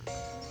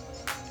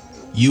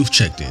You've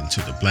checked into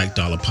the Black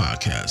Dollar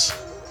Podcast,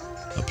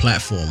 a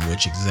platform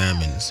which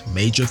examines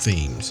major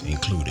themes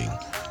including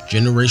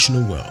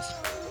generational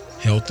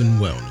wealth, health and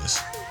wellness,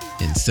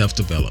 and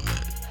self-development.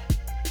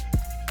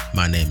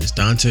 My name is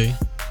Dante,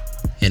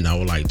 and I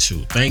would like to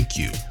thank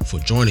you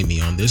for joining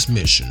me on this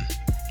mission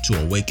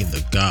to awaken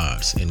the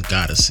gods and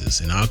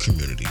goddesses in our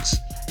communities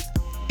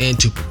and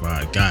to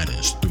provide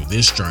guidance through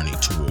this journey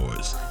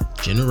towards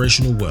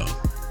generational wealth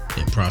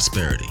and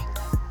prosperity.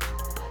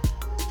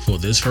 For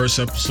this first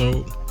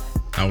episode,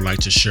 I would like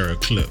to share a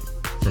clip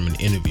from an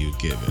interview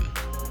given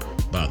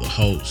by the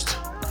host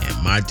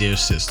and my dear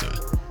sister,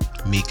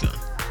 Mika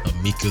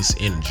of Mika's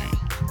Energy.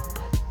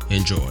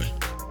 Enjoy.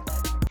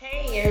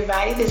 Hey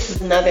everybody, this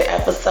is another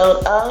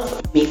episode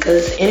of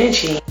Mika's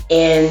Energy.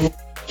 And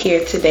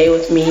here today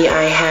with me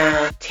I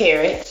have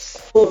Terrence,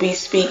 who will be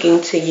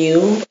speaking to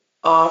you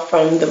all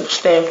from the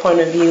standpoint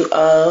of view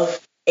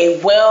of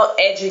a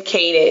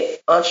well-educated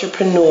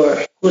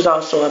entrepreneur who's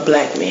also a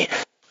black man.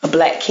 A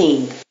black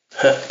king.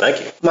 Thank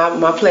you.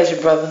 My pleasure,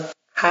 brother.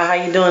 How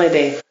you doing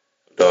today?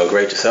 Doing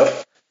great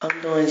yourself? I'm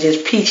doing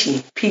just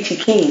peachy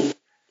keen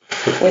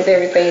with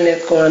everything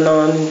that's going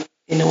on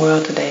in the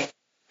world today.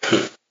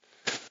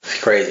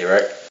 It's crazy,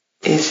 right?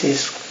 It's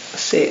just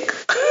sick.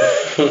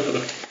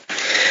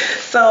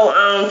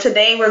 So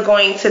today we're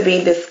going to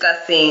be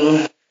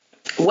discussing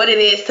what it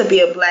is to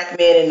be a black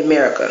man in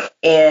America.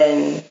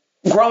 And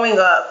growing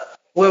up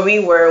where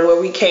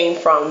we came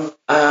from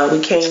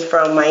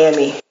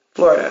Miami,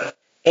 Florida.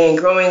 And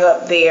growing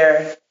up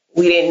there,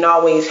 we didn't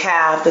always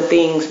have the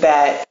things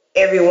that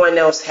everyone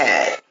else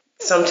had.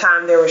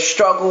 Sometimes there were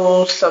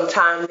struggles,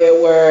 sometimes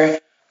there were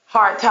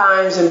hard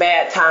times and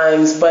bad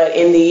times, but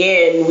in the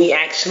end, we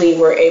actually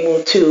were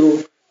able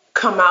to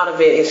come out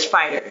of it as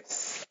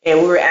fighters.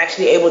 And we were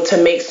actually able to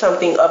make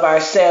something of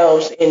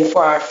ourselves and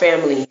for our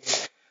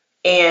families.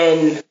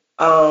 And,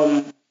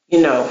 I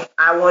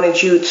wanted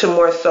you to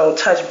more so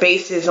touch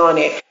bases on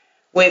it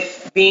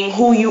with being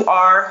who you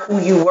are, who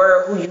you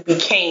were, who you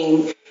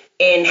became,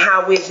 and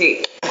how is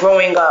it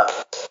growing up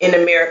in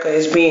America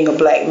as being a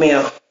black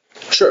male?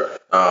 Sure.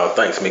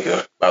 Thanks,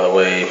 Mika. By the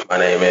way, my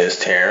name is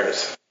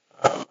Terrence.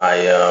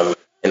 I am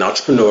an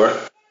entrepreneur.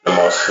 I'm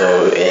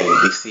also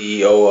the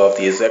CEO of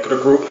the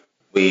Executive Group.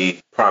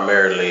 We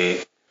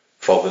primarily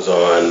focus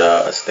on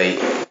estate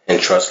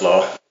and trust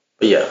law.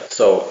 But yeah,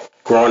 so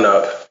growing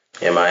up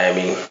in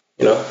Miami,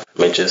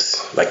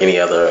 just like any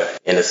other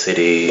inner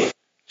city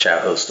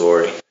childhood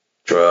story,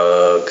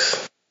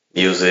 drugs,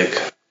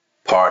 music,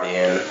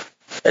 partying,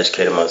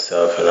 educated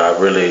myself, and I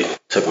really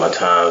took my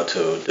time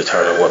to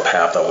determine what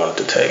path I wanted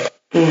to take.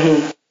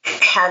 Mm-hmm.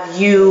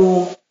 Have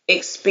you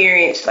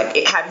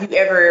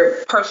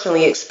ever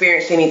personally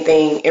experienced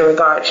anything in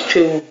regards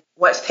to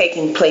what's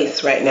taking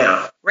place right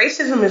now?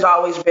 Racism has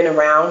always been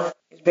around.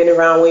 It's been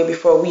around way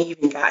before we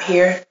even got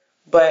here.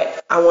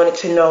 But I wanted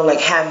to know,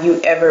 have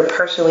you ever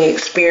personally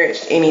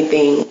experienced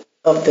anything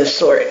of the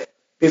sort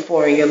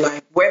before in your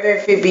life, whether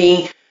if it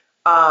be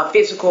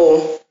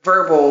physical,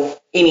 verbal,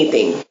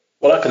 anything?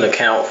 Well, I can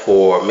account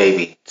for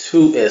maybe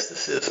 2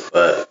 instances,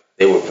 but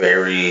they were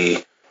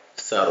very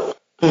subtle.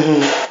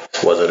 Mm-hmm.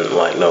 It wasn't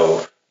like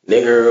no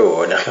nigger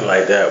or nothing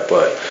like that,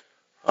 but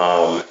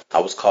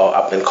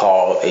I've been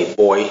called a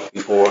boy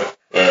before,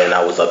 and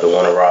I was up in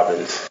Warner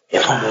Robins,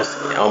 and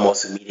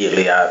almost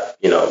immediately I,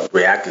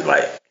 reacted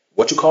like,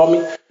 "What you call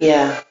me?"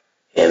 Yeah.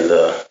 And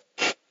the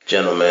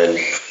gentleman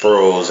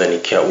froze and he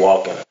kept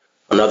walking.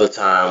 Another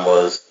time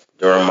was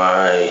during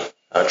my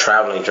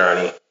traveling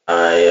journey.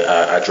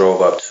 I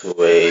drove up to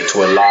a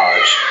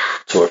lodge,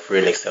 to a free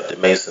and accepted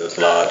Masons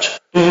lodge.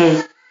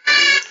 Mm-hmm.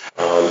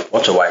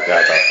 Bunch of white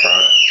guys out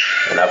front,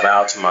 and I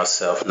vowed to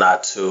myself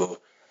not to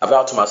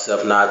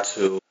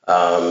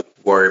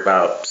worry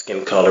about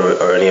skin color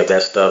or any of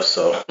that stuff.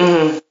 So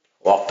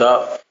walked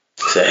up,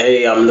 said,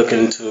 "Hey, I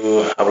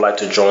would like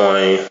to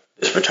join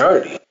this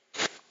fraternity."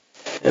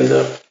 And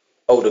the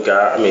older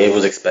guy, it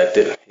was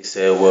expected. He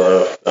said,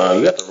 "Well,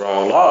 you got the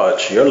wrong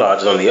lodge. Your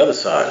lodge is on the other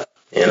side."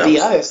 And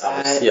other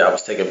side? I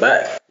was taken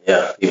back.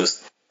 Yeah, he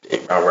was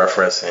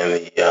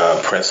referencing the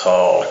Prince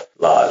Hall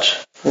Lodge.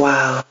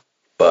 Wow.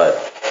 But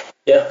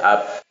yeah,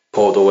 I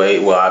pulled away.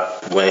 Well, I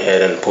went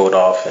ahead and pulled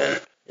off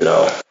and,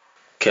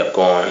 kept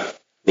going.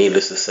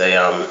 Needless to say,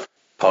 I'm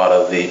part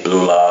of the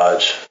Blue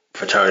Lodge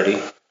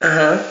fraternity.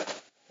 Uh-huh.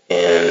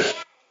 And,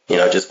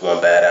 just one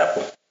bad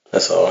apple.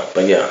 That's all.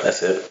 But yeah,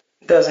 that's it.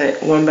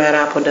 One bad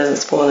apple doesn't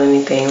spoil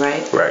anything,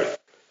 right? Right.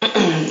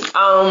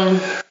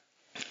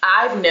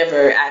 I've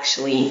never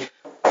actually,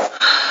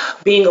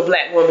 being a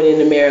black woman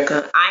in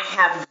America, I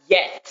have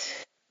yet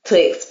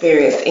to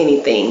experience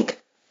anything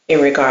in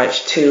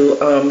regards to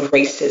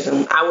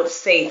racism. I would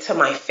say to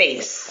my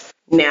face.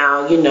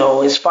 Now,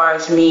 as far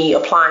as me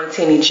applying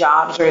to any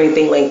jobs or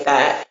anything like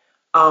that,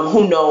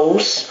 who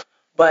knows?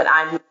 But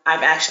I've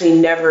actually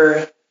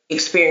never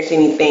experienced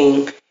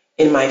anything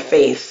in my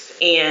face.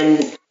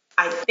 And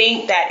I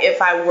think that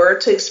if I were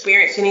to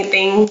experience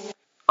anything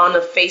on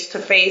a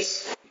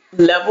face-to-face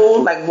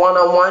level, like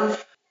one-on-one,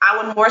 I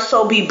would more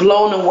so be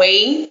blown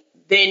away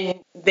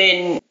than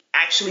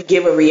actually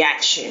give a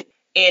reaction,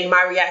 and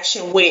my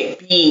reaction wouldn't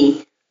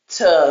be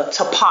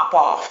to pop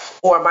off,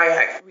 or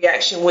my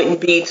reaction wouldn't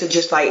be to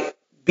just like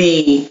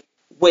be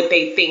what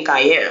they think I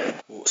am.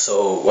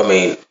 So, I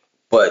mean,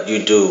 but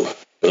you do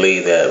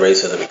believe that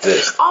racism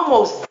exists?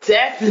 Almost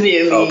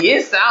definitely. Okay.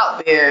 It's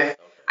out there.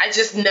 I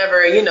just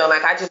never,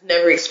 I just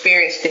never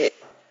experienced it.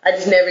 I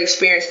just never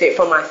experienced it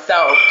for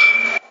myself.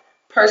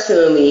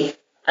 Personally,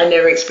 I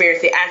never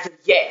experienced it as of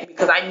yet,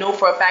 because I know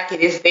for a fact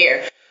it is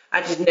there. I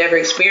just never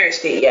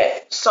experienced it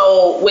yet.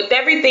 So with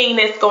everything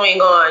that's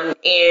going on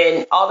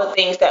and all the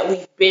things that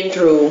we've been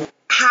through,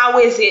 how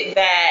is it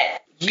that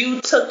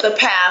you took the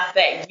path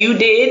that you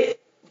did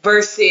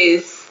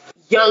versus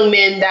young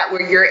men that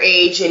were your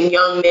age and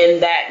young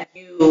men that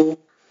you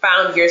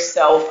found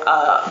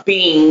yourself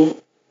being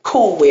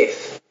cool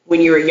with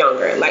when you were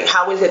younger? Like,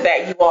 how is it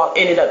that you all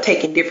ended up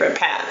taking different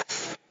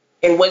paths?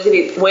 And what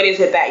is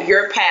it that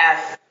your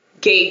path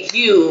gave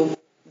you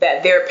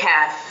that their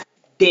path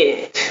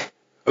didn't?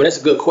 I mean,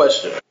 that's a good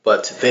question,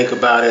 but to think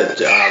about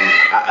it,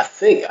 I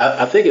think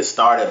it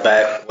started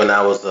back when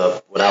I was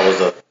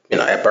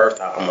at birth.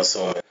 I'm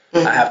assuming.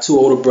 Mm-hmm. I have two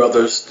older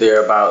brothers.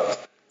 They're about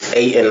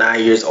 8 and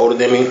 9 years older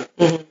than me.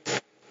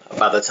 Mm-hmm.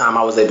 By the time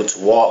I was able to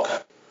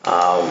walk,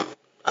 I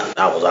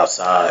was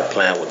outside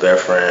playing with their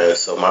friends.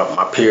 So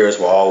my peers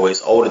were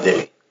always older than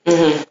me.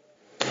 Mm-hmm.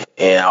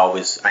 And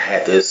I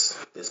had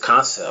this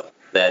concept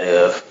that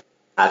if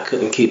I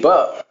couldn't keep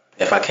up,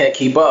 if I can't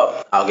keep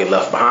up, I'll get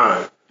left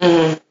behind.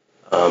 Mm-hmm.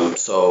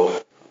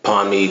 So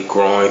upon me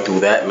growing through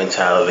that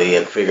mentality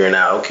and figuring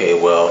out, okay,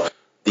 well,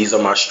 these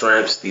are my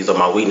strengths, these are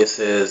my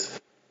weaknesses.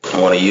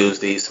 I want to use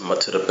these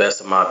to the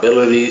best of my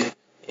ability,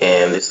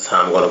 and this is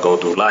how I'm going to go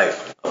through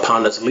life.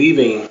 Upon us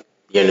leaving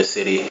the inner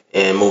city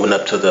and moving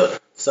up to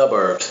the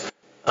suburbs,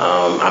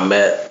 I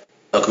met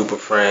a group of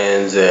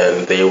friends,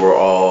 and they were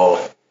all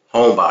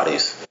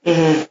homebodies.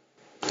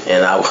 Mm-hmm.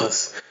 And I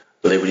was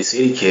a Liberty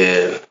City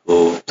kid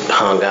who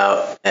hung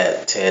out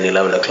at 10,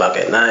 11 o'clock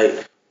at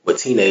night with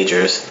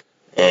teenagers,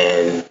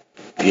 and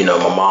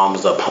my mom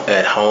was up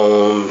at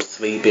home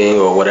sleeping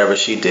or whatever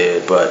she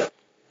did, but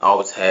I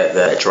always had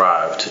that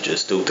drive to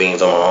just do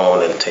things on my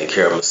own and take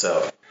care of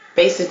myself.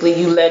 Basically,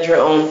 you led your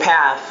own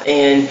path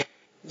and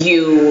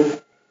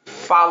you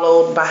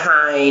followed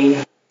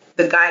behind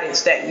the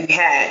guidance that you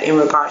had in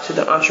regards to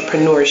the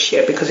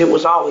entrepreneurship, because it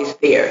was always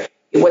there.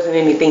 It wasn't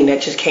anything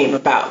that just came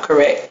about,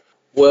 correct?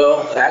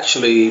 Well,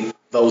 actually,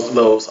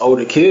 those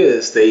older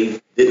kids, they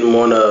didn't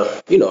want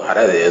to, you know how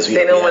that is.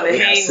 They don't want to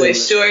hang with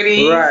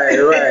shorty.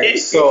 Right.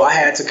 So I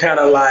had to kind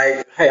of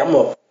like, hey, I'm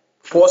going to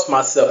force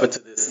myself into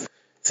this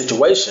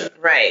situation.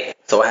 Right.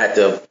 So I had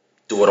to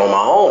do it on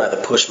my own. I had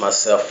to push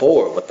myself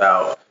forward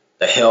without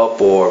the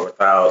help or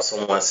without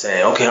someone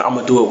saying, okay, I'm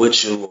going to do it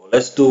with you. Or,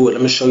 let's do it.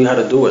 Let me show you how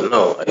to do it.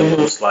 No, it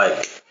was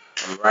like,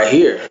 I'm right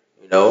here,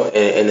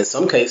 and in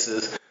some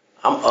cases,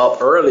 I'm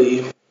up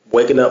early,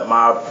 waking up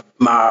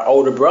my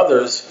older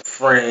brother's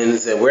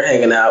friends, and we're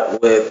hanging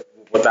out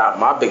without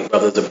my big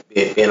brothers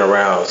being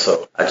around.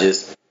 So I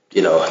just,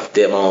 did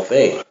my own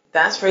thing.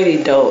 That's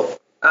really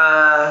dope.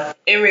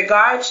 In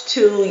regards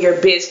to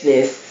your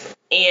business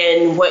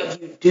and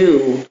what you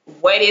do,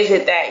 what is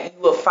it that you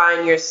will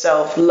find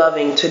yourself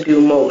loving to do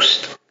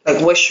most?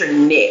 Like, what's your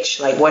niche?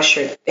 Like, what's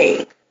your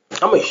thing?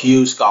 I'm a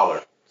huge scholar.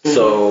 Mm-hmm.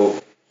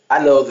 So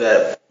I know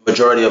that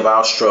majority of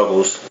our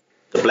struggles,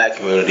 the black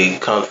community,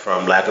 comes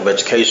from lack of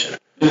education.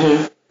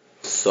 Mm-hmm.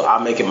 So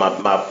I make it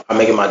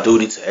my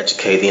duty to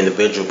educate the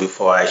individual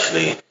before I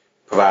actually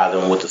provide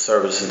them with the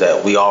services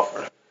that we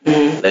offer.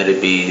 Mm-hmm. Let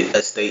it be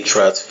estate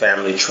trust,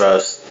 family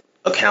trust,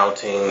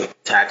 accounting,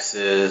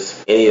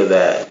 taxes, any of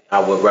that.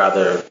 I would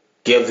rather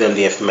give them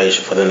the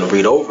information for them to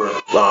read over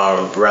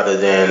rather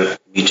than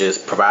me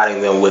just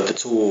providing them with the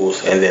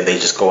tools and then they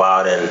just go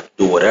out and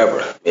do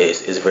whatever.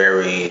 It's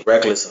very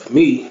reckless of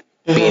me,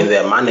 being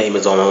that my name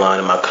is on the line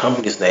and my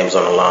company's name is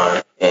on the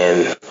line,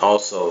 and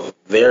also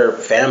their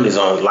family's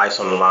life's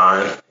on the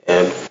line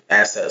and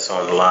assets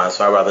on the line.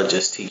 So I'd rather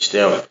just teach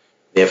them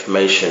the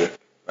information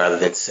rather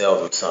than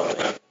sell them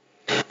something.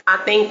 I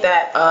think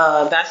that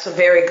that's a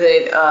very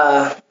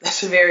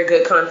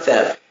good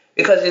concept,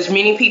 because there's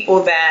many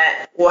people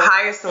that will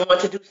hire someone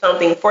to do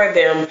something for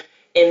them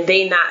and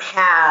they not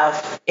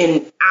have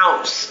an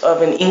ounce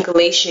of an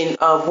inclination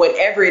of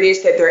whatever it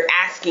is that they're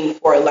asking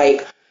for.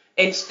 Like,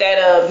 instead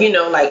of,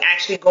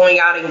 actually going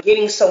out and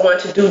getting someone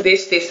to do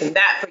this, and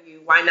that for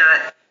you, why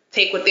not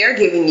take what they're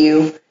giving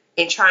you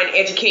and try and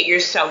educate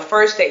yourself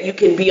first, that you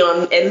can be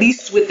on at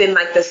least within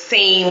like the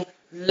same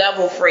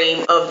level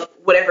frame of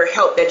whatever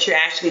help that you're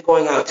actually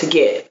going out to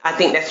get. I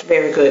think that's a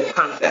very good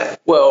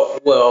concept.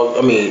 Well,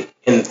 I mean,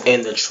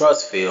 in the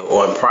trust field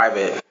or in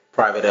private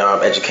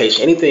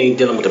education, anything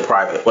dealing with the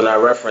private. When I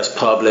reference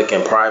public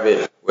and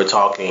private, we're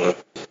talking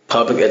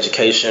public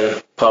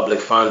education, public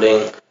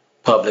funding,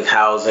 public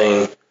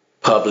housing,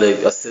 public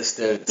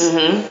assistance.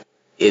 Mm-hmm.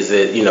 Is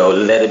it,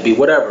 let it be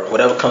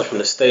whatever comes from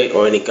the state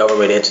or any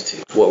government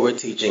entity. What we're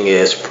teaching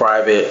is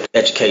private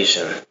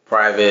education,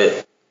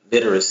 private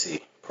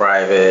literacy,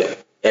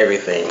 private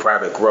everything,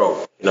 private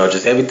growth,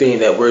 just everything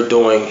that we're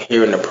doing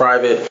here in the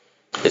private,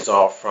 it's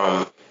all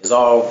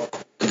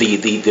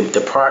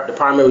the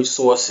primary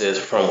sources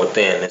from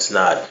within. It's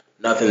not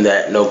nothing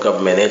that no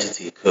government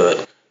entity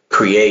could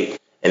create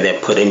and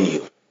then put in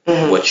you.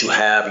 What you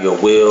have, your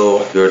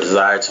will, your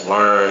desire to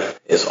learn,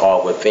 is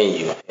all within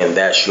you, and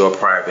that's your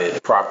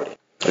private property,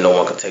 and no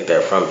one can take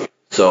that from you.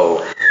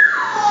 So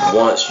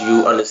once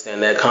you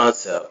understand that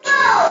concept,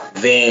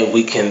 then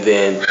we can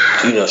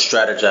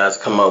strategize,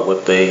 come up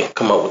with a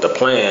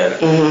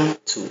plan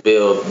to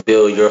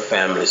build your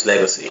family's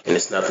legacy, and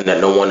it's nothing that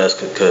no one else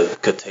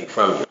could take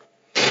from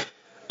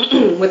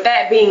you. With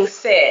that being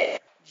said,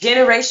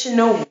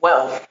 generational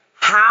wealth,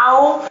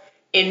 how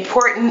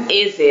important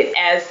is it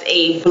as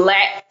a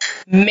black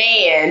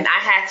man? I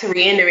had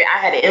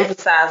to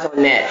emphasize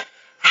on that.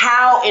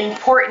 How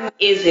important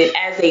is it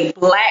as a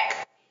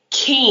black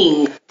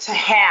king to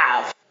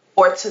have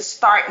or to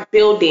start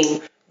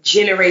building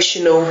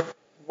generational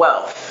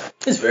wealth?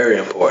 It's very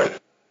important.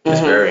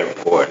 It's very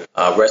important.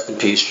 Rest in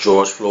peace,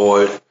 George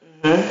Floyd.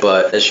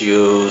 But let's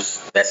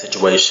use that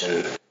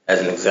situation as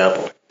an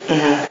example.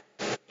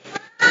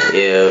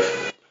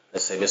 If,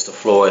 let's say, Mr.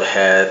 Floyd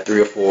had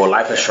 3 or 4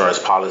 life insurance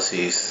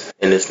policies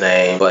in his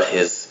name, but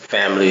his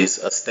family's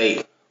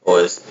estate or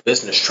his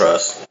business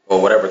trust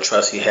or whatever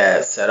trust he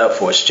had set up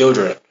for his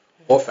children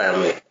or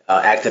family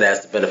acted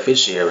as the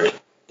beneficiary,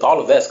 all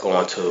of that's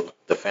going to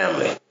the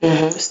family.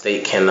 The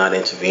state cannot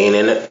intervene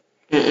in it.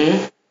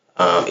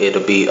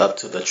 It'll be up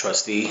to the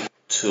trustee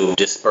to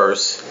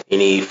disperse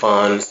any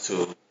funds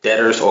to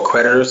debtors or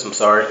creditors.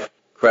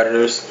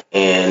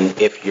 And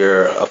if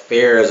your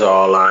affairs are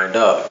all lined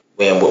up,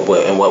 and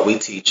what we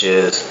teach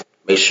is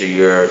make sure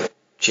your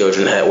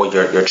children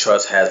your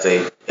trust has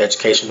a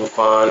educational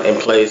fund in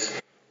place,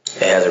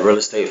 it has a real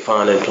estate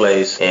fund in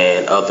place,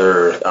 and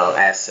other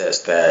assets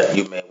that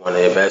you may want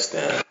to invest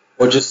in,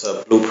 or just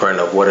a blueprint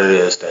of what it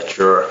is that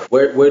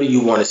where do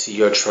you want to see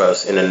your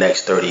trust in the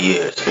next 30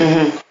 years.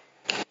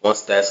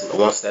 Once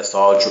that's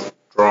all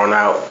drawn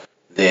out,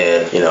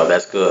 then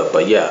that's good.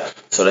 But yeah,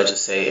 so let's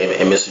just say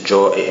in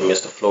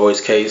Mr.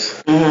 Floyd's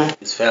case,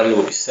 his family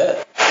would be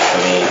set.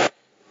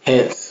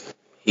 Hence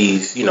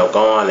he's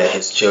gone, and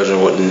his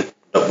children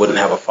wouldn't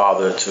have a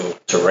father to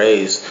be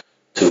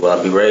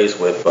raised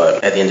with.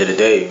 But at the end of the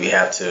day, we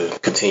have to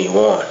continue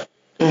on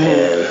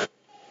and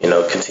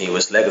continue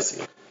his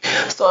legacy.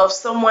 So if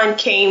someone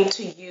came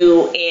to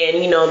you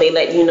and they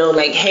let you know,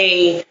 like,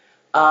 hey,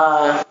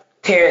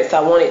 Terrence,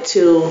 I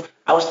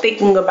was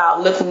thinking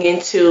about looking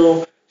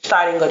into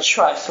starting a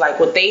trust, like,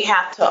 would they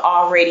have to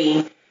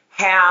already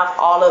have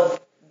all of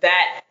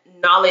that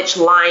knowledge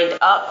lined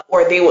up,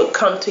 or they would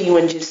come to you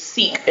and just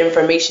seek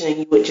information and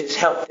you would just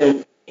help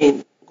them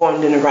in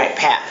going in the right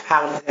path?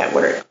 How does that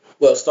work?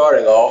 Well,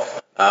 starting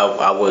off,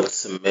 I would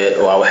submit,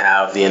 or I would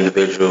have the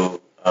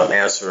individual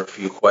answer a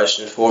few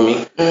questions for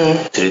me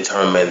to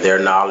determine their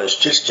knowledge,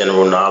 just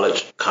general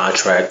knowledge,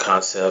 contract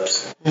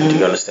concepts. Do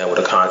you understand what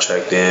a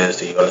contract is?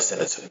 Do you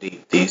understand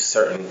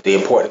the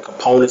important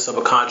components of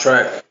a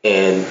contract?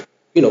 And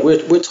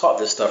we're taught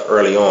this stuff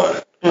early on.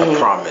 A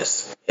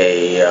promise,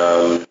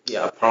 a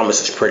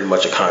promise is pretty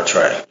much a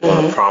contract. You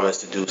want to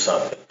promise to do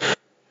something.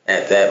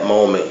 At that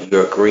moment,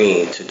 you're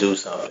agreeing to do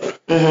something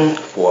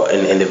for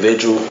an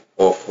individual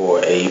or for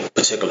a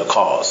particular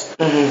cause.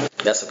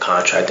 That's a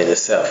contract in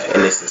itself,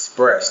 and it's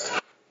expressed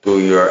through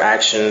your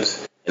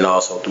actions and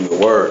also through your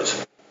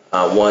words.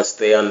 Once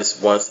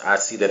I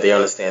see that they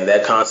understand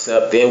that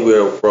concept, then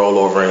we'll roll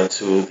over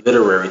into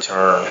literary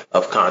term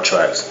of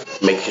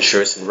contracts, making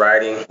sure it's in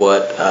writing,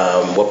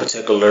 what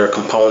particular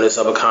components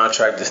of a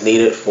contract is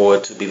needed for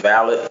it to be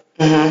valid.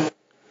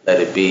 Let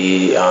it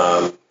be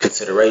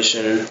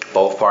consideration.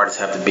 Both parties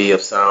have to be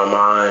of sound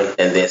mind,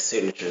 and then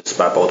signatures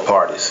by both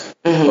parties.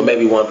 Or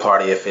maybe one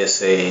party if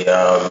it's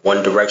a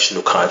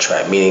one-directional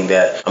contract, meaning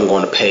that I'm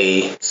going to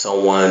pay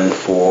someone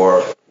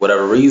for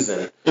whatever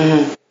reason.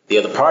 The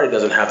other party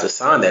doesn't have to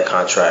sign that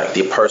contract.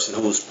 The person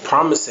who's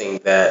promising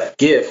that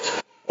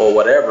gift or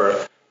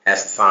whatever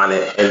has to sign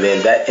it, and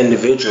then that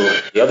individual,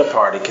 the other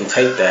party, can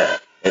take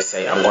that and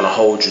say, I'm going to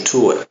hold you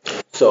to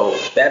it. So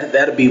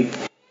that'll be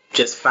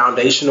just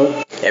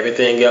foundational.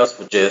 Everything else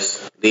would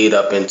just lead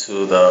up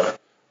into the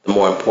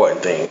more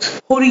important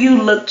things. Who do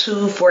you look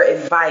to for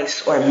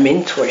advice or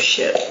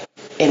mentorship,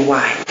 and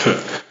why?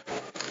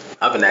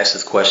 I've been asked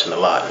this question a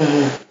lot.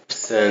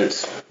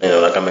 Since,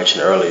 like I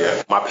mentioned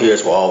earlier, my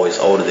peers were always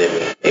older than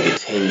me, maybe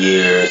 10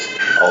 years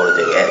older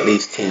than me, at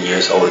least 10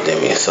 years older than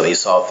me. So they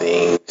saw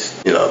things,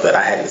 that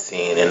I hadn't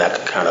seen, and I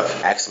could kind of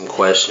ask them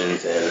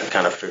questions and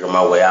kind of figure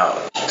my way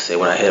out. Say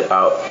when I hit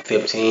about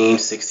 15,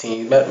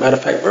 16, matter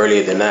of fact,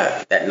 earlier than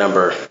that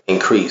number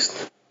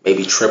increased,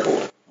 maybe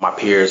tripled. My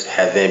peers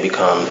had then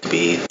become to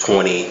be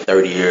 20,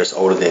 30 years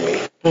older than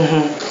me.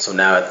 So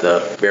now at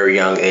the very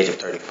young age of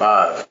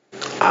 35,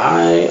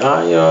 I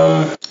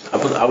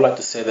would like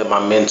to say that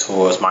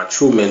my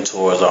true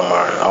mentors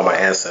are my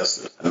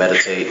ancestors. I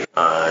meditate.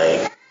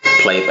 I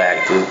play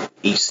back through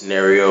each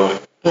scenario,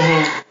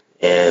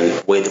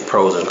 and weigh the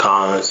pros and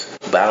cons,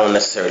 but I don't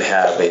necessarily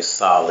have a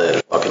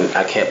solid,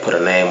 I can't put a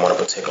name on a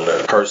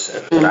particular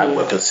person that I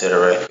would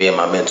consider it being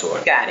my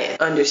mentor. Got it.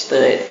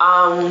 Understood.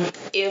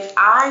 If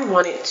I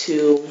wanted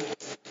to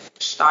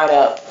start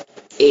up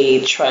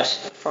a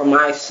trust for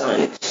my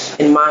sons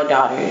and my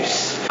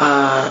daughters,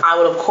 I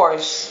would of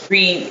course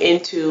read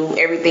into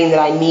everything that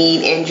I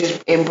need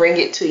and bring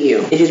it to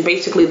you. It just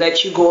basically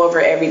let you go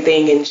over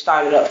everything and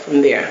start it up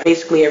from there.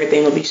 Basically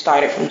everything will be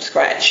started from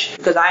scratch,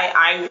 because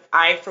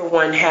I for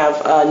one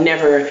have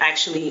never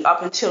actually,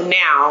 up until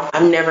now,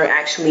 I've never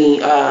actually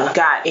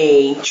got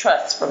a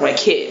trust for my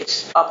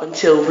kids up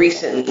until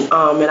recently, and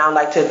I'd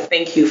like to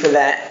thank you for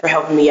that, for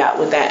helping me out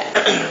with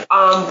that.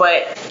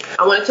 But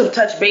I wanted to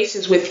touch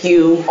bases with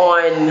you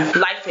on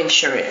life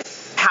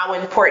insurance. How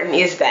important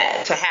is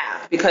that to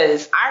have?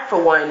 Because I,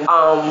 for one,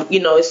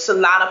 it's a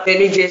lot of,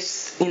 they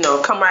just,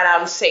 come right out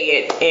and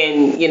say it.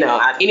 And,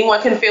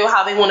 anyone can feel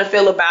how they want to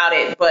feel about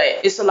it. But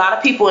it's a lot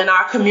of people in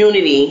our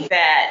community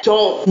that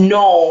don't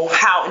know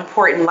how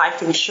important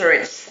life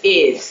insurance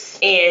is.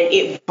 And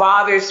it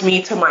bothers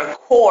me to my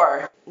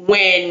core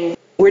when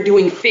we're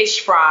doing fish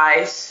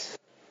fries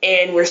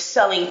and we're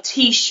selling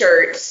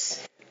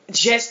T-shirts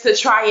just to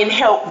try and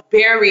help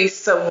bury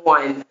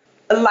someone.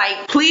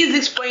 Like, please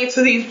explain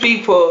to these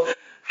people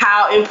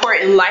how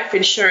important life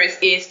insurance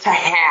is to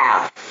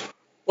have.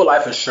 Well,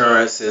 life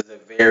insurance is a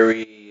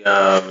very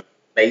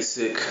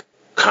basic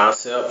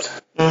concept,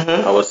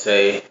 I would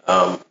say.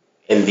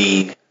 In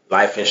the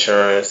life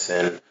insurance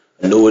and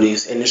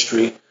annuities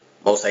industry,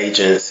 most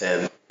agents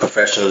and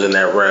professionals in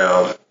that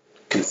realm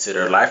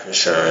consider life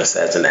insurance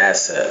as an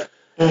asset,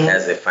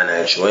 as a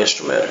financial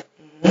instrument.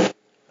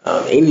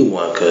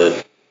 Anyone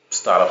could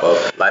start up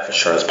a life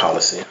insurance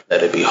policy,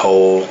 let it be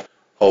whole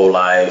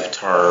life,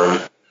 term,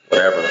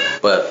 whatever.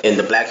 But in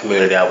the Black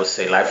community, I would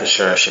say life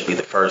insurance should be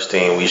the first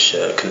thing we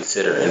should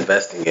consider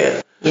investing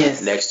in.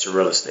 Yes. Next to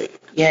real estate.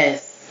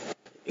 Yes.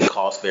 It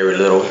costs very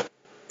little,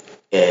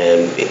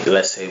 and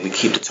let's say we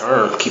keep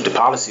the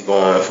policy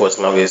going for as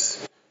long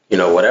as,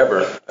 whatever,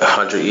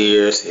 100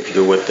 years. If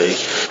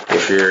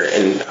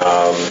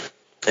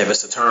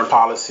it's a term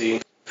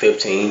policy,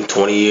 15,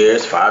 20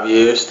 years, 5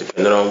 years,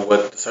 depending on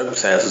what the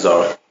circumstances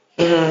are.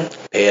 Pay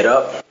it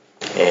up.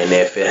 And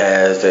if it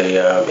has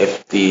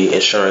if the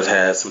insurance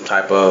has some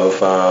type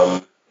of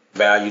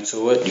value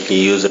to it, you can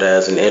use it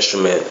as an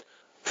instrument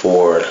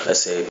for, let's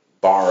say,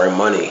 borrowing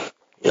money,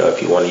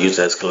 if you want to use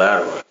it as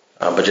collateral.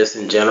 But just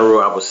in general,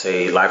 I would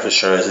say life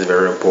insurance is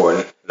very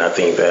important. And I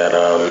think that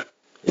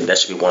that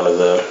should be one of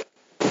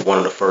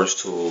the first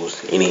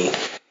tools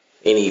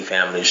any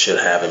family should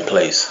have in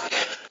place.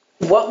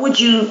 How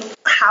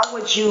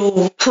would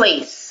you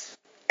place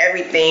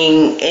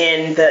everything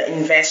in the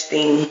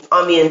investing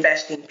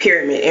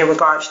pyramid in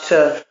regards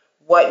to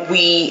what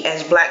we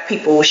as Black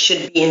people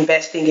should be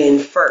investing in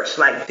first?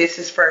 Like, this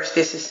is first,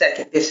 this is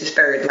second, this is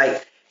third.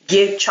 Like,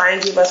 try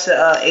and give us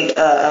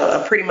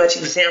a pretty much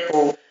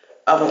example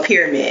of a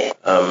pyramid.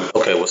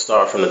 Okay, we'll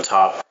start from the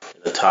top.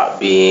 The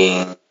top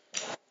being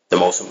the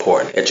most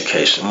important,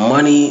 education.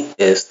 Money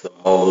is the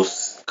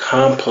most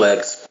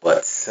complex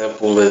but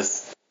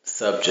simplest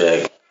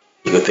subject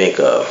you could think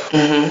of.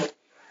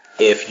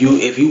 If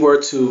you were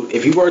to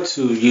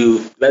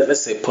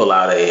let's say pull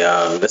out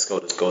a let's go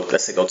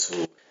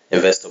to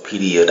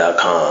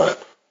Investopedia.com,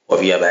 or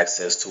if you have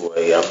access to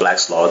a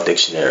Black's Law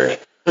dictionary.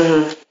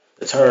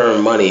 The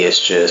term money is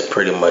just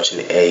pretty much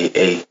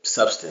a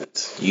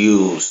substance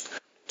used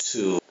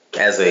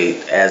as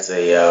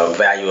a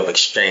value of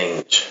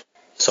exchange.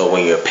 So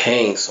when you're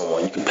paying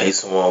someone, you can pay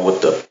someone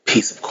with a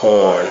piece of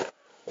corn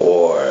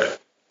or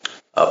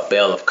a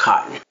bale of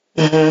cotton.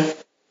 And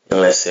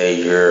let's say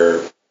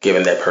you're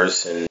giving that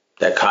person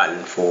that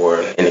cotton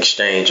in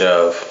exchange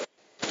of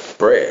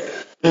bread.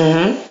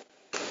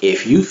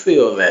 If you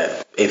feel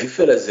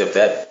as if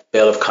that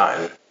bale of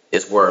cotton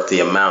is worth the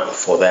amount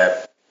for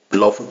that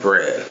loaf of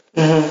bread,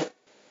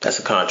 that's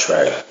a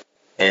contract.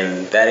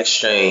 And that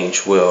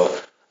exchange will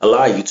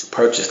allow you to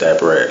purchase that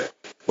bread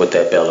with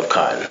that bale of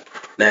cotton.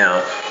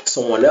 Now,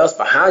 someone else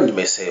behind you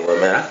may say, well,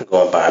 man, I can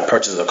go and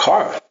purchase a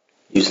car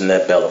using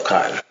that bale of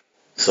cotton.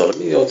 So let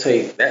me go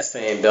take that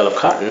same bale of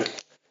cotton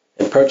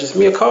and purchase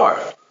me a car.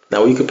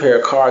 Now, when you compare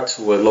a car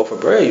to a loaf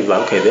of bread, you're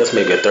like, okay, that's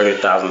maybe a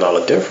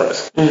 $30,000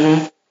 difference.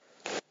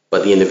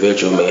 But the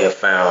individual may have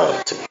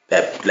found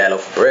that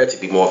loaf of bread to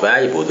be more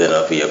valuable than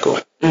a vehicle.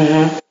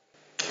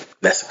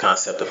 That's the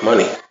concept of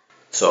money.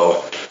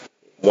 So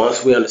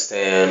once we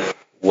understand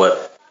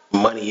what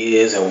money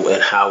is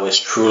and how it's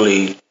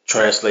truly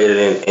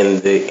translated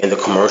in the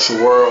commercial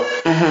world,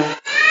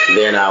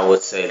 then I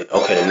would say,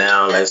 okay,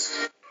 now let's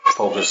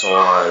focus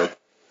on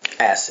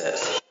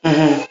assets.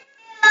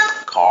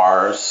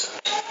 Cars,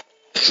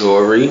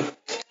 jewelry,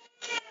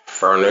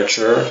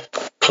 furniture,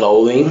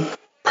 clothing,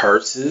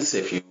 purses.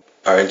 If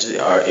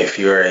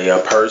you're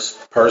a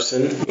purse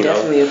person,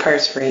 Definitely a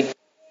purse freak.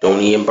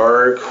 Dooney and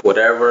Burke,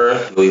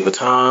 whatever, Louis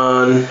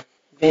Vuitton,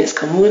 Vince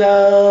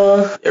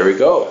Camuto. There we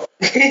go.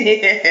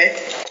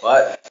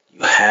 But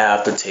you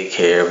have to take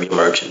care of your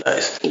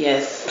merchandise.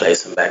 Yes.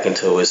 Place them back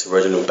into its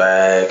original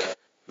bag.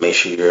 Make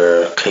sure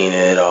you're cleaning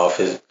it off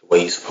the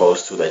way you're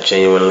supposed to. That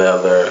genuine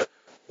leather,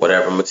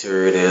 whatever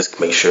material it is,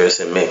 make sure it's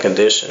in mint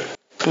condition.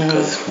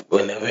 Because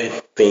whenever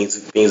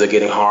things are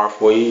getting hard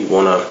for you, you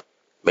want to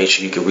make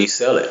sure you can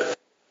resell it.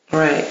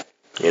 Right.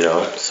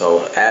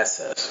 So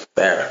assets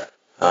there.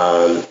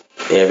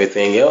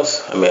 Everything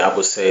else, I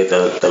would say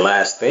the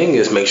last thing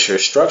is make sure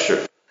it's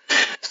structured.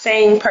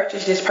 Saying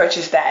purchase this,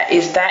 purchase that,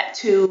 is that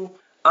to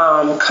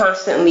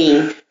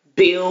constantly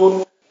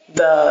build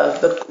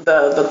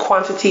the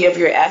quantity of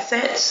your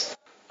assets?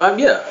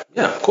 Yeah,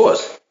 of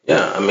course.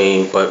 Yeah,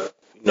 but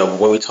when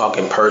we're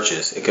talking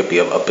purchase, it could be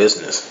a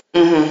business.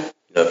 Mm-hmm.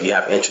 If you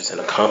have interest in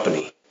a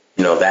company,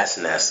 that's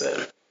an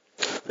asset.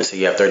 Let's say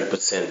you have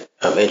 30%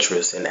 of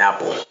interest in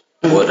Apple,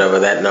 whatever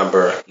that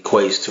number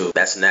equates to,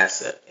 that's an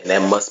asset, and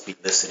that must be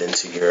listed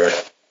into your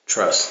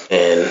trust.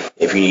 And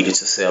if you needed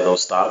to sell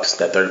those stocks,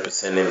 that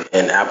 30%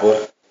 in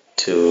Apple,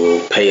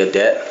 to pay a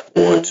debt,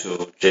 or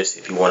to just,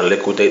 if you want to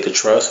liquidate the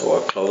trust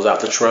or close out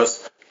the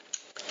trust,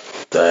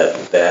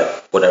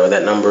 that whatever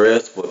that number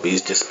is will be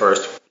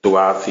dispersed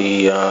throughout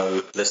the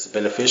list of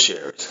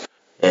beneficiaries.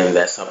 And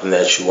that's something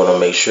that you want to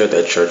make sure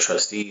that your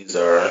trustees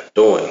are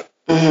doing.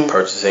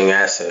 Purchasing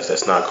assets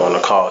that's not going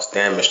to cause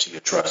damage to your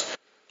trust.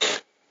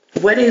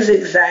 What is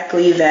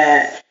exactly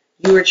that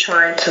you are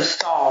trying to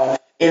solve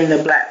in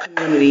the Black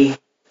community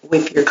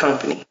with your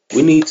company?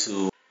 We need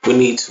to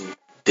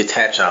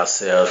detach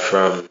ourselves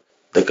from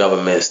the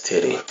government's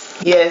titty.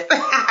 Yes.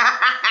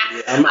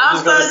 I'm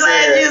so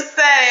glad you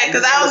said it,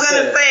 because I was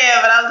going to say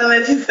it, but I was going to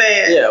let you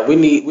say it. Yeah, we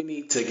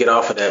need to get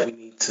off of that. We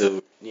need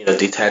to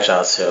detach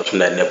ourselves from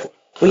that nipple.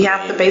 We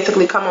have to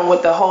basically come up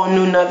with a whole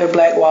new another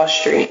Black Wall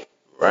Street.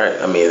 Right.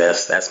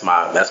 That's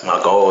my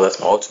goal. That's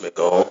my ultimate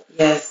goal.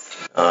 Yes.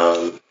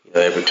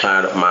 Every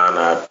client of mine,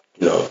 I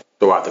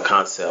throw out the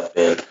concept,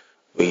 and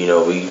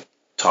we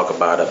talk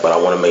about it. But I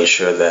want to make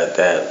sure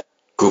that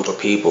group of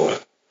people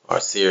are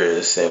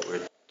serious, and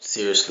we're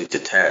seriously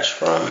detached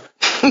from.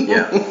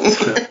 Yeah.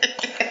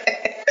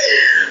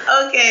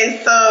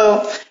 Okay,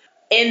 so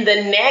in the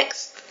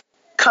next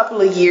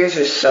couple of years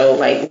or so,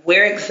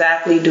 where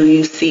exactly do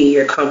you see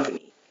your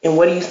company, and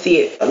what do you see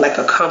it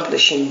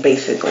accomplishing,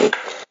 basically?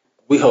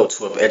 We hope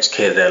to have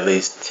educated at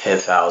least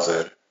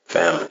 10,000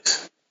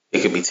 families.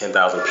 It could be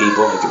 10,000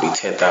 people. It could be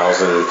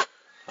 10,000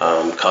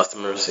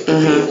 customers. It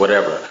could be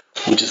whatever.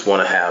 We just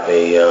want to have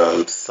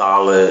a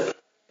solid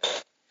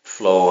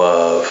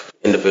flow of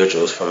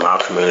individuals from our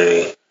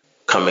community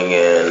coming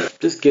in,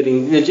 just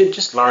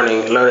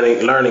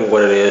learning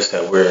what it is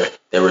that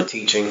we're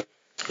teaching,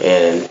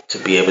 and to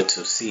be able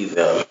to see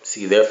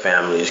their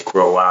families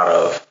grow out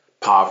of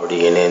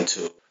poverty and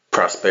into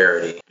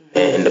prosperity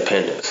and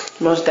independence.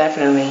 Most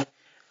definitely.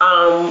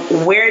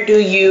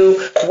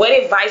 What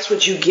advice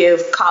would you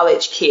give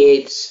college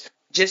kids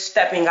just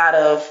stepping out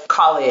of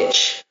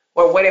college?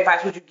 Or what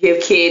advice would you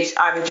give kids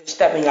either just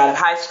stepping out of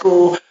high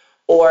school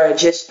or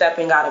just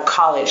stepping out of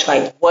college?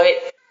 What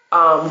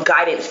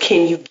guidance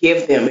can you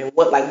give them? And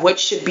what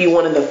should be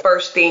one of the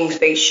first things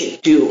they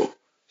should do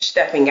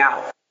stepping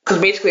out? Because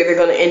basically they're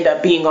going to end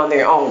up being on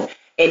their own.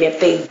 And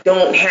if they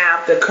don't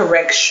have the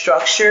correct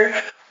structure,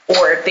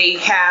 or if they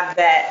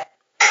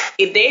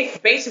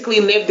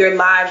basically lived their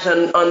lives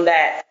on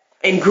that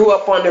and grew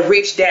up on the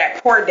rich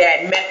dad, poor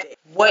dad method,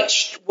 what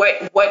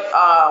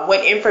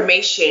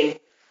information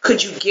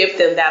could you give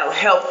them that'll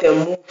help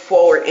them move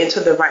forward into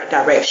the right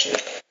direction?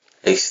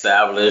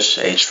 Establish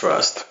a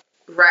trust.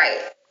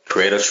 Right.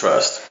 Create a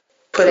trust.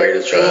 Put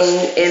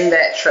everything in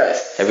that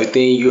trust.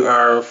 Everything you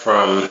earn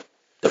from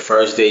the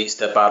first day you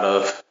step out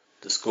of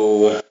the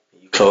school,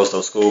 you close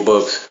those school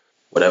books,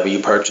 whatever you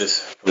purchase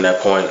from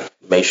that point,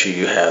 make sure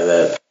you have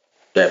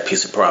that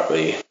piece of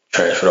property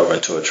transferred over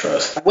into a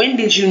trust. When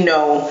did you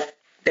know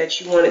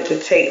that you wanted to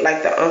take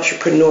the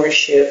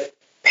entrepreneurship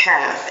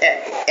path?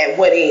 At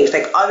what age?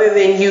 Other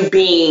than you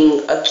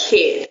being a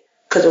kid,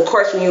 because of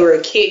course when you were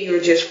a kid you were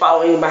just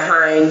following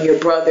behind your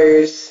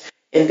brothers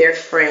and their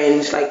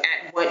friends. At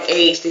what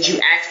age did you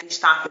actually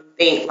stop and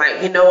think,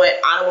 you know what,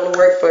 I don't want to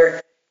work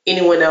for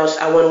anyone else,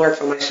 I want to work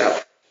for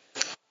myself?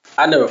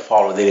 I never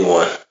followed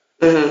anyone.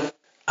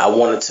 I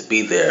wanted to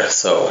be there,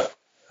 so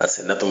I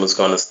said nothing was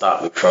going to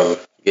stop me from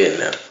getting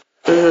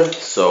there.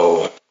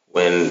 So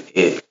when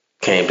it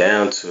came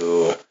down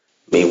to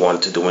me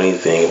wanting to do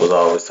anything, it was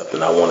always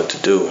something I wanted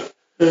to do.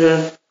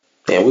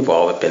 And we've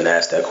always been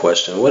asked that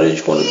question, what did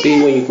you want to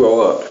be when you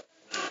grow up?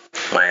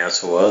 My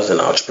answer was an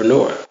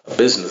entrepreneur, a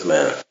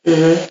businessman.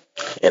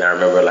 And I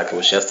remember like it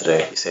was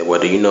yesterday. He said, well,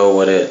 do you know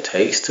what it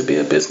takes to be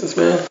a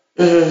businessman?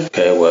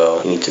 Okay,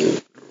 well, you need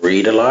to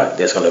read a lot.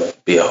 There's going to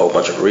be a whole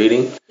bunch of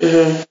reading.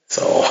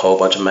 So a whole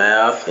bunch of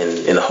math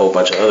and a whole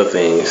bunch of other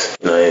things.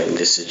 And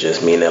this is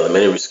just me in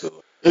elementary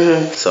school.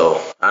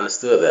 So I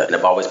understood that. And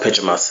I've always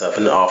pictured myself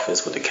in the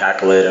office with a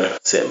calculator,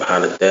 sitting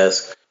behind the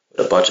desk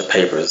with a bunch of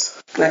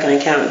papers. Like an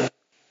accountant.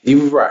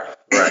 You're right.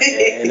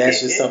 And that's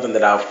just something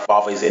that I've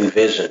always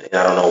envisioned. And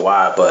I don't know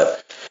why,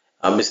 but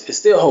it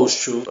still holds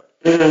true.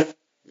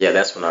 yeah,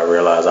 that's when I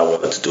realized I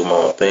wanted to do my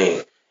own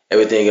thing.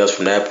 Everything else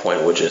from that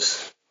point was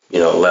just,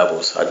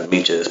 levels. I'd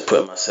be just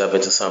putting myself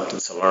into something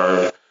to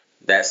learn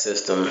that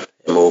system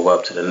and move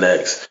up to the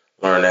next.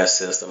 Learn that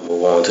system,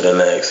 move on to the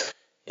next,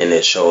 and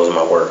it shows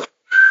my work.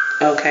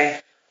 Okay.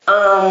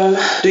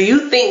 Do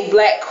you think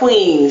black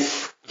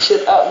queens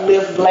should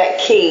uplift black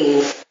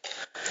kings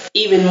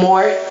even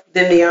more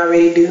than they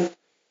already do?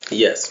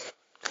 Yes.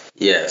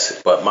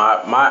 But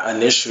my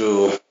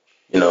initial,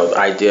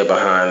 idea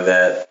behind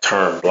that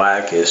term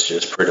black is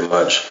just pretty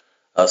much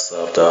us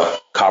of the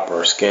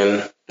copper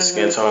skin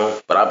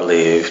tone. But I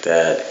believe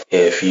that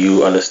if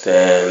you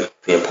understand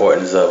the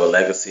importance of a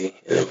legacy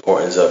and the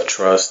importance of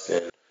trust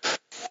and,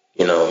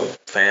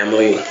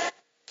 family,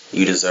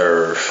 you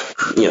deserve,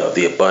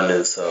 the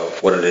abundance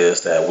of what it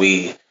is that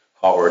we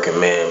hardworking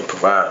men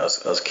provide,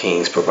 us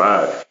kings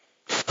provide.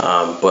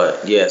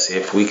 But yes,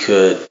 if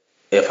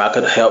I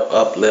could help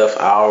uplift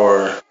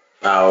our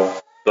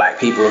black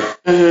people,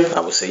 I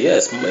would say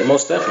yes,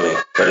 most definitely.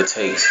 But it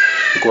takes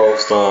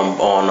growth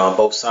on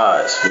both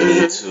sides. We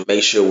need to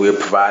make sure we're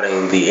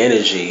providing the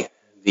energy,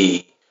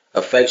 the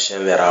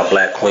affection that our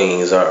black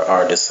queens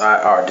are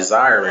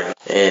desiring,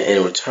 and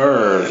in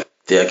return,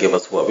 they'll give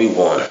us what we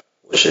want,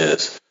 which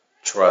is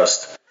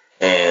trust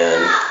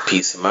and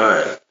peace of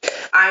mind.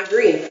 I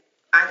agree.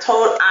 I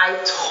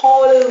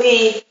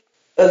totally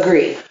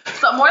agree.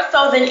 So more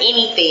so than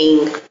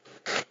anything,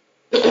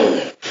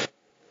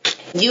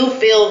 you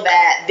feel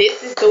that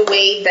this is the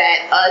way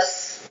that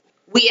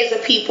we as a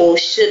people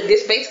this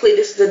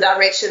is the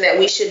direction that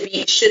we should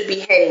be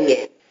heading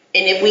in.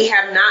 And if we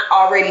have not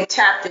already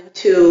tapped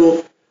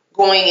into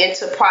going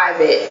into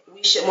private,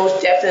 we should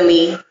most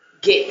definitely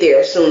get there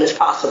as soon as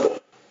possible.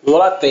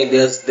 Well, I think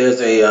there's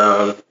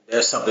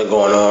something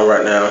going on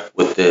right now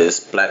with this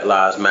Black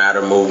Lives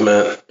Matter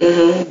movement.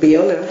 Be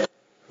on there.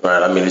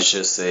 Right. I mean, it's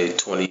just a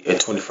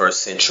 21st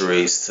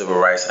century civil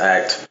rights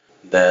act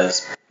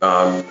that's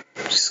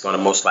just going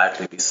to most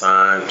likely be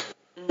signed.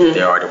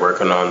 They're already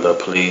working on the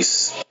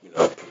police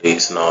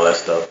and all that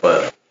stuff.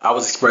 But I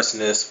was expressing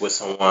this with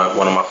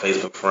one of my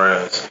Facebook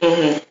friends.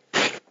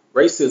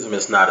 Racism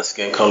is not a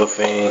skin color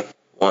thing.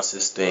 Once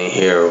this thing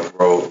here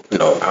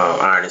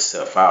iron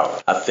itself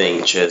out, I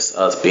think just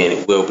us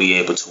we'll be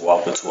able to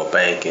walk into a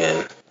bank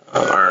and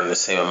earn the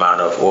same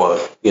amount of, or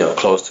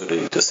close to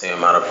the same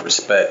amount of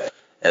respect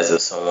as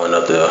if someone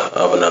of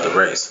another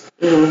race.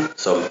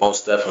 So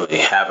most definitely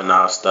having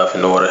our stuff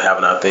in order,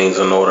 having our things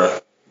in order,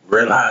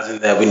 realizing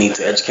that we need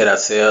to educate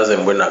ourselves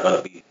and we're not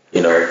going to be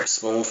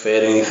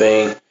spoon-fed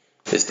anything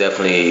is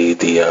definitely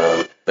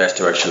the best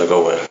direction to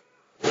go in.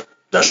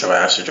 Not sure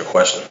I answered your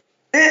question.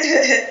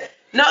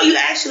 No, you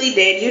actually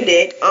did. You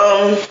did.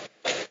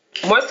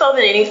 More so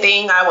than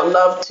anything, I would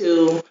love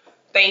to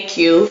thank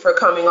you for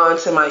coming on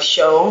to my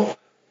show.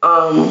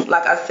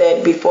 Like I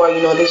said before,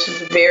 this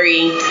is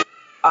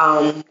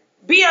BLM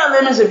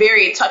is a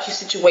very touchy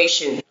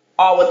situation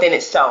all within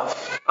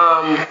itself.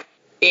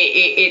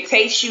 It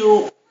takes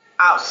you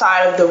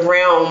outside of the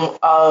realm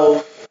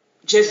of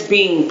just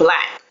being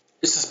black.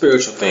 It's a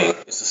spiritual thing.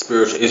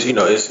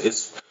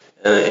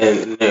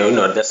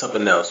 That's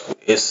something else.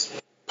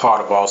 It's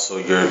part of also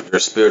your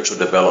spiritual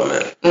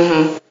development.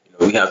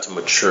 We have to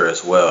mature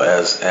as well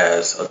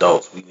as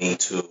adults. We need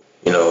to,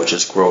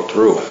 just grow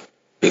through,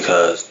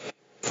 because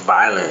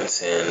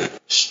violence and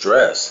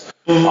stress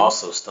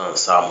also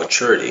stunts our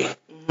maturity.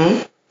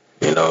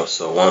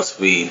 So once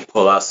we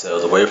pull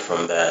ourselves away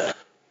from that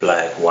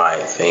black,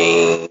 white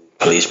thing,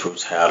 police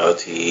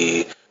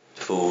brutality,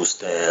 food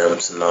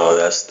stamps and all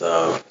that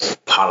stuff,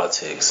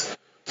 politics,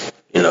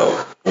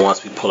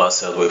 once we pull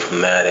ourselves away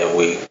from that and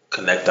we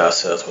connect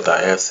ourselves with our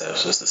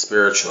ancestors, the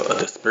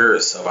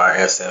spirits of our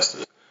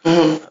ancestors,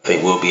 I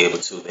think we'll be able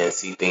to then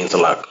see things a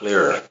lot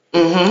clearer,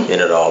 and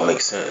it all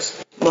makes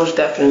sense. Most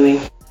definitely.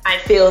 I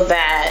feel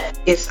that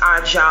it's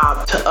our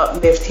job to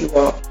uplift you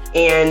all,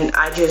 and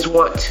I just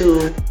want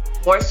to,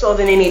 more so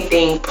than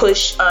anything,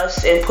 push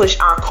us and push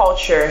our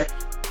culture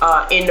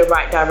in the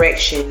right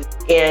direction.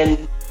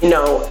 And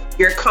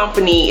your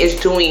company is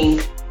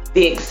doing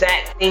the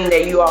exact thing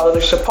that you all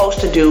are supposed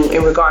to do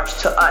in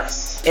regards to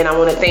us, and I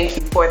want to thank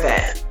you for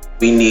that.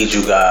 We need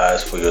you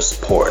guys for your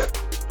support.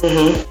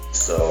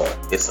 So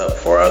it's up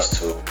for us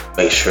to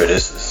make sure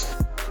this is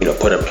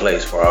put in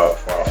place for our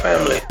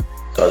family.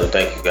 So I do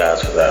thank you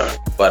guys for that.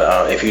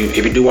 But if you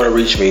do want to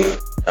reach me,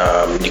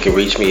 you can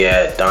reach me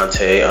at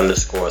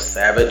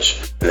Dante_Savage,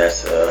 and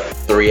that's a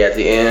 3 at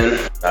the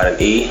end, not an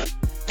E.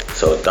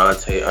 So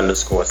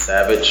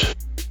Dante_Savage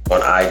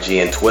on IG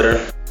and Twitter,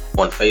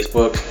 on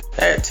Facebook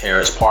at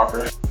Terrence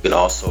Parker. You can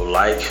also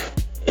like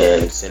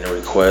and send a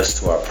request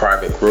to our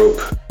private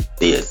group,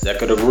 the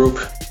Executor Group.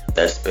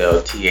 That's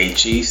spelled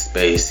THE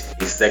space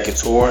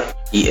Executor,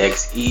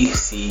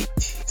 EXECUTOR.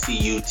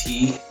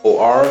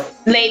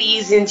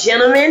 Ladies and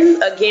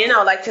gentlemen, again, I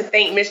would like to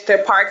thank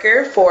Mr.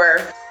 Parker for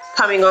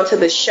coming onto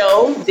the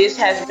show. This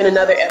has been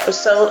another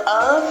episode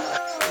of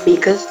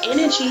Mika's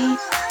Energy.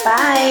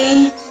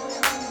 Bye.